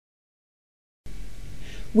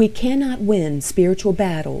We cannot win spiritual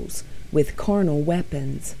battles with carnal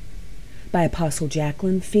weapons. By Apostle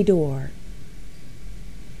Jacqueline Fedor.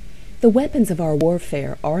 The weapons of our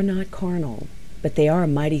warfare are not carnal, but they are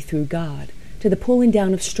mighty through God to the pulling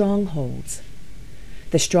down of strongholds.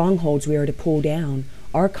 The strongholds we are to pull down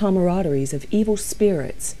are camaraderies of evil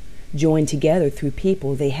spirits joined together through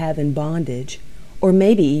people they have in bondage, or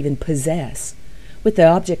maybe even possess, with the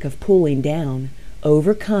object of pulling down,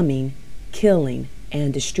 overcoming, killing,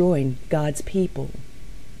 and destroying God's people.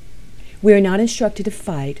 We are not instructed to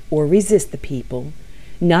fight or resist the people,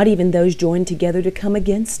 not even those joined together to come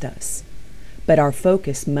against us, but our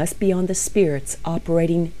focus must be on the spirits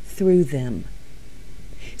operating through them.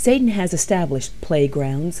 Satan has established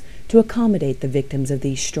playgrounds to accommodate the victims of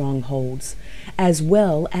these strongholds, as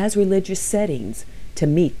well as religious settings to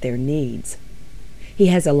meet their needs. He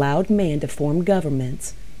has allowed man to form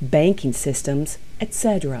governments, banking systems,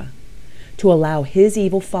 etc., to allow his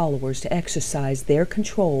evil followers to exercise their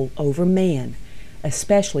control over man,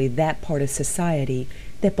 especially that part of society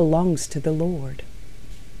that belongs to the Lord.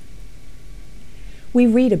 We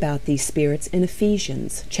read about these spirits in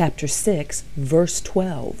Ephesians chapter 6, verse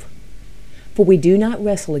 12. For we do not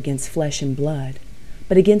wrestle against flesh and blood,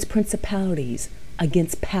 but against principalities,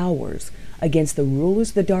 against powers, against the rulers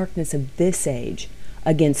of the darkness of this age,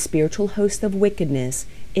 against spiritual hosts of wickedness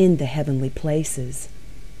in the heavenly places.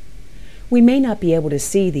 We may not be able to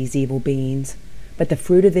see these evil beings, but the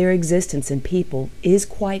fruit of their existence in people is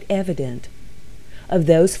quite evident. Of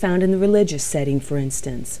those found in the religious setting, for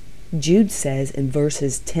instance, Jude says in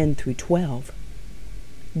verses 10 through 12.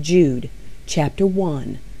 Jude, chapter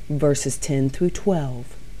 1, verses 10 through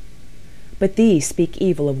 12. But these speak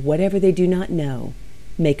evil of whatever they do not know,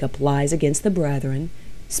 make up lies against the brethren,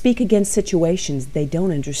 speak against situations they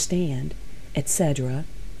don't understand, etc.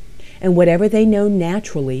 And whatever they know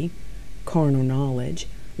naturally, carnal knowledge,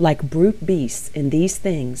 like brute beasts in these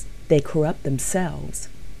things, they corrupt themselves.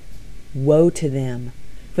 Woe to them,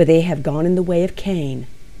 for they have gone in the way of Cain,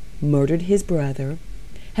 murdered his brother,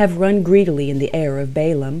 have run greedily in the error of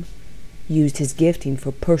Balaam, used his gifting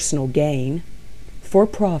for personal gain, for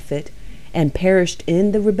profit, and perished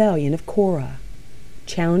in the rebellion of Korah,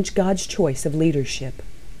 challenged God's choice of leadership.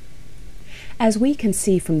 As we can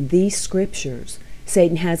see from these scriptures,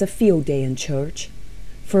 Satan has a field day in church.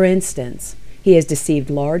 For instance, he has deceived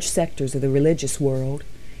large sectors of the religious world,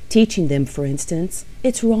 teaching them, for instance,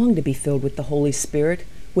 it's wrong to be filled with the Holy Spirit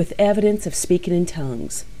with evidence of speaking in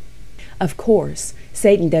tongues. Of course,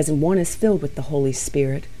 Satan doesn't want us filled with the Holy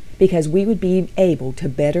Spirit because we would be able to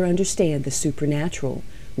better understand the supernatural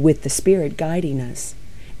with the Spirit guiding us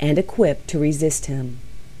and equipped to resist him.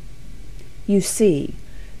 You see,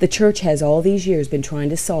 the church has all these years been trying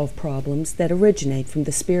to solve problems that originate from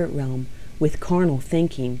the spirit realm with carnal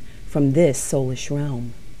thinking from this soulish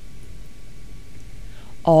realm.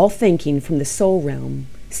 All thinking from the soul realm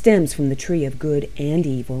stems from the tree of good and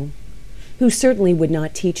evil, who certainly would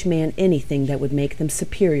not teach man anything that would make them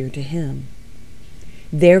superior to him.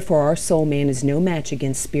 Therefore our soul man is no match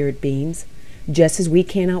against spirit beings, just as we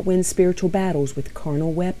cannot win spiritual battles with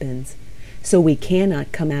carnal weapons, so we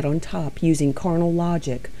cannot come out on top using carnal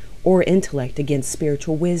logic or intellect against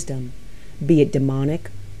spiritual wisdom, be it demonic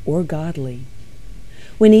or godly.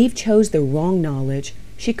 When Eve chose the wrong knowledge,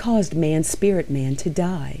 she caused man's spirit man to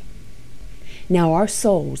die. Now our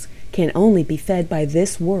souls can only be fed by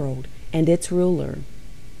this world and its ruler.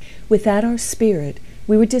 Without our spirit,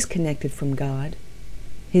 we were disconnected from God,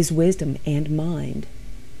 his wisdom and mind.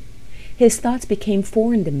 His thoughts became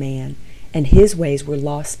foreign to man, and his ways were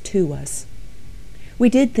lost to us. We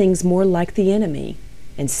did things more like the enemy,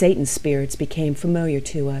 and Satan's spirits became familiar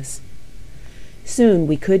to us. Soon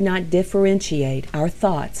we could not differentiate our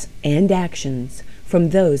thoughts and actions from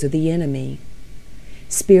those of the enemy.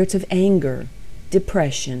 Spirits of anger,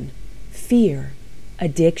 depression, fear,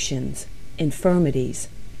 addictions, infirmities,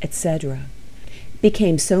 etc.,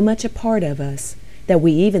 became so much a part of us that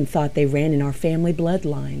we even thought they ran in our family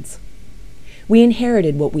bloodlines. We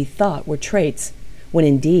inherited what we thought were traits, when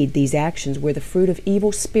indeed these actions were the fruit of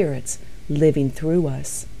evil spirits living through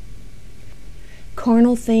us.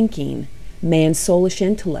 Carnal thinking, man's soulish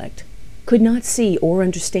intellect, could not see or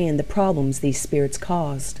understand the problems these spirits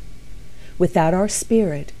caused. Without our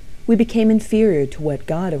spirit, we became inferior to what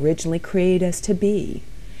God originally created us to be,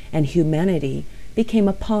 and humanity became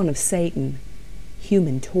a pawn of Satan,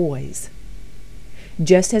 human toys.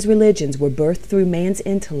 Just as religions were birthed through man's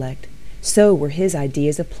intellect, so were his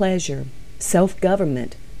ideas of pleasure,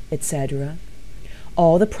 self-government, etc.,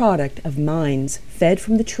 all the product of minds fed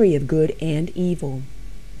from the tree of good and evil.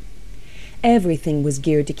 Everything was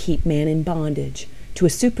geared to keep man in bondage, to a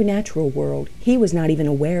supernatural world he was not even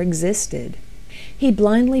aware existed. He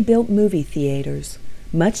blindly built movie theaters,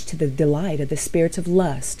 much to the delight of the spirits of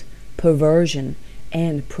lust, perversion,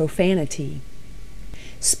 and profanity.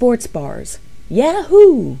 Sports bars,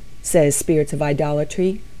 yahoo, says spirits of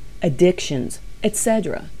idolatry, addictions,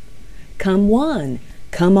 etc. Come one,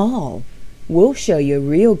 come all. We'll show you a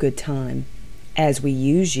real good time, as we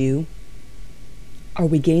use you. Are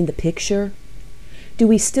we getting the picture? Do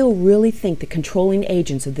we still really think the controlling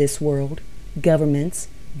agents of this world, governments,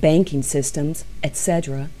 banking systems,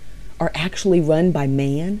 etc., are actually run by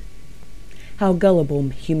man? How gullible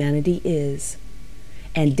humanity is,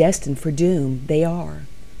 and destined for doom they are,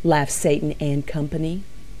 laughs Satan and company.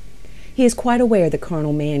 He is quite aware the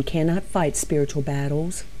carnal man cannot fight spiritual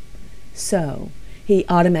battles, so he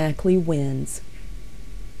automatically wins.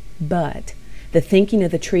 But the thinking of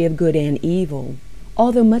the tree of good and evil,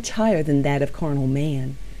 although much higher than that of carnal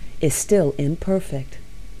man, is still imperfect.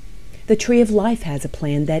 The tree of life has a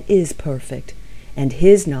plan that is perfect, and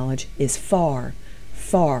his knowledge is far,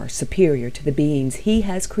 far superior to the beings he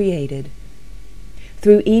has created.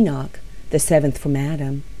 Through Enoch, the seventh from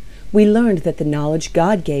Adam, we learned that the knowledge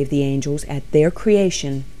God gave the angels at their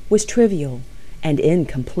creation was trivial and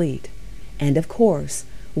incomplete, and of course,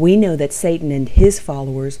 we know that Satan and his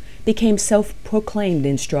followers became self-proclaimed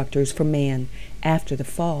instructors for man after the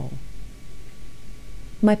fall.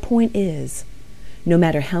 My point is, no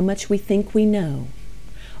matter how much we think we know,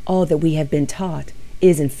 all that we have been taught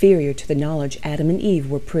is inferior to the knowledge Adam and Eve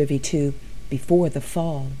were privy to before the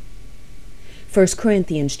fall. 1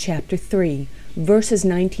 Corinthians chapter 3, verses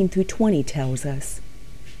 19 through 20 tells us,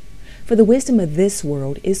 "For the wisdom of this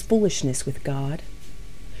world is foolishness with God.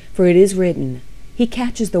 For it is written, He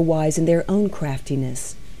catches the wise in their own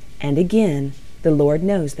craftiness. And again, the Lord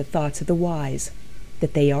knows the thoughts of the wise,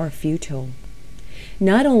 that they are futile."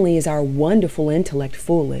 Not only is our wonderful intellect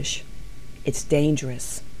foolish, it's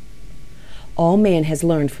dangerous. All man has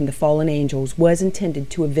learned from the fallen angels was intended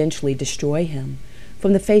to eventually destroy him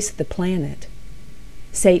from the face of the planet.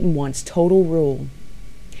 Satan wants total rule.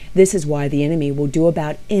 This is why the enemy will do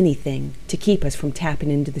about anything to keep us from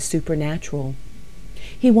tapping into the supernatural.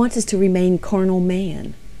 He wants us to remain carnal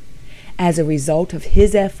man. As a result of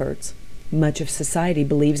his efforts, much of society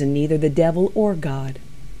believes in neither the devil or God.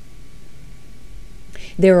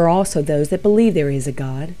 There are also those that believe there is a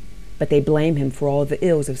God, but they blame him for all the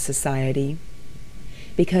ills of society,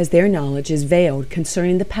 because their knowledge is veiled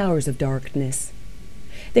concerning the powers of darkness.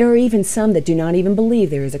 There are even some that do not even believe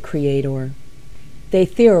there is a creator. They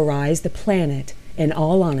theorize the planet and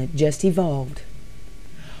all on it just evolved.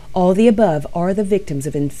 All the above are the victims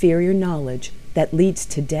of inferior knowledge that leads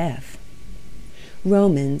to death.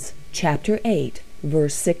 Romans chapter 8,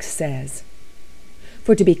 verse 6 says,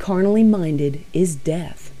 "For to be carnally minded is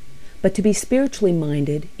death, but to be spiritually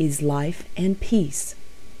minded is life and peace."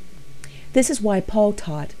 This is why Paul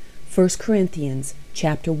taught 1 Corinthians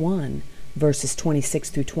chapter 1, verses 26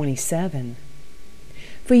 through 27.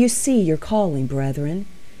 "For you see your calling, brethren,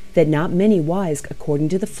 that not many wise according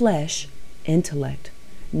to the flesh, intellect,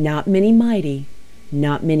 not many mighty,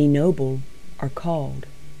 not many noble, are called.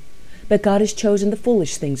 But God has chosen the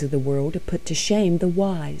foolish things of the world to put to shame the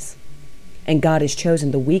wise. And God has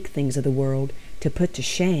chosen the weak things of the world to put to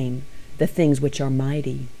shame the things which are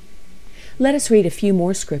mighty." Let us read a few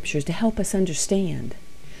more scriptures to help us understand.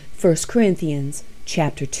 1 Corinthians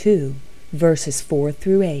chapter 2, verses 4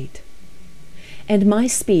 through 8. "And my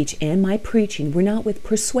speech and my preaching were not with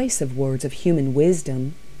persuasive words of human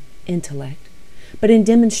wisdom, intellect, but in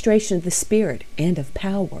demonstration of the Spirit and of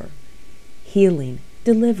power, healing,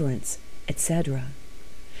 deliverance, etc.,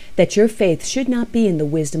 that your faith should not be in the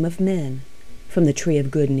wisdom of men, from the tree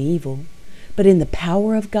of good and evil, but in the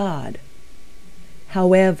power of God.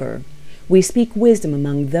 However, we speak wisdom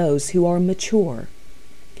among those who are mature,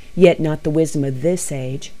 yet not the wisdom of this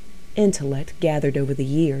age, intellect gathered over the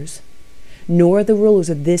years, nor the rulers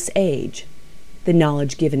of this age, the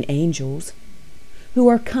knowledge given angels, who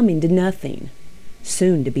are coming to nothing,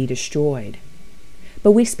 soon to be destroyed.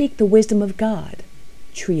 But we speak the wisdom of God,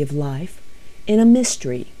 tree of life, in a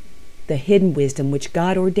mystery, the hidden wisdom which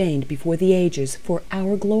God ordained before the ages for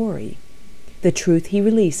our glory, the truth he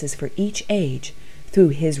releases for each age through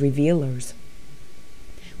his revealers,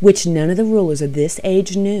 which none of the rulers of this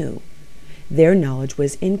age knew. Their knowledge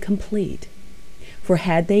was incomplete, for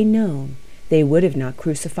had they known, they would have not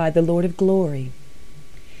crucified the Lord of glory.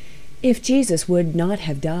 If Jesus would not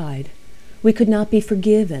have died, we could not be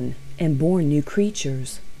forgiven and born new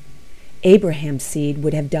creatures. Abraham's seed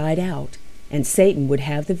would have died out, and Satan would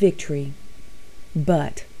have the victory.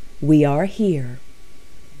 But we are here.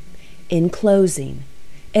 In closing,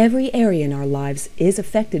 Every area in our lives is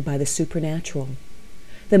affected by the supernatural.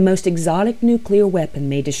 The most exotic nuclear weapon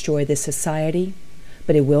may destroy this society,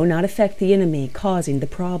 but it will not affect the enemy causing the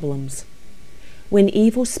problems. When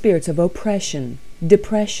evil spirits of oppression,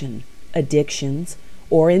 depression, addictions,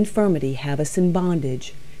 or infirmity have us in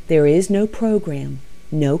bondage, there is no program,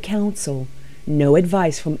 no counsel, no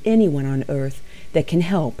advice from anyone on earth that can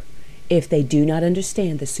help if they do not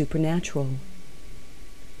understand the supernatural.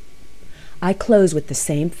 I close with the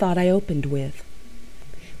same thought I opened with.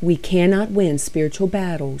 We cannot win spiritual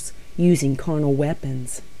battles using carnal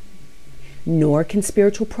weapons, nor can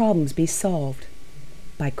spiritual problems be solved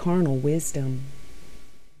by carnal wisdom.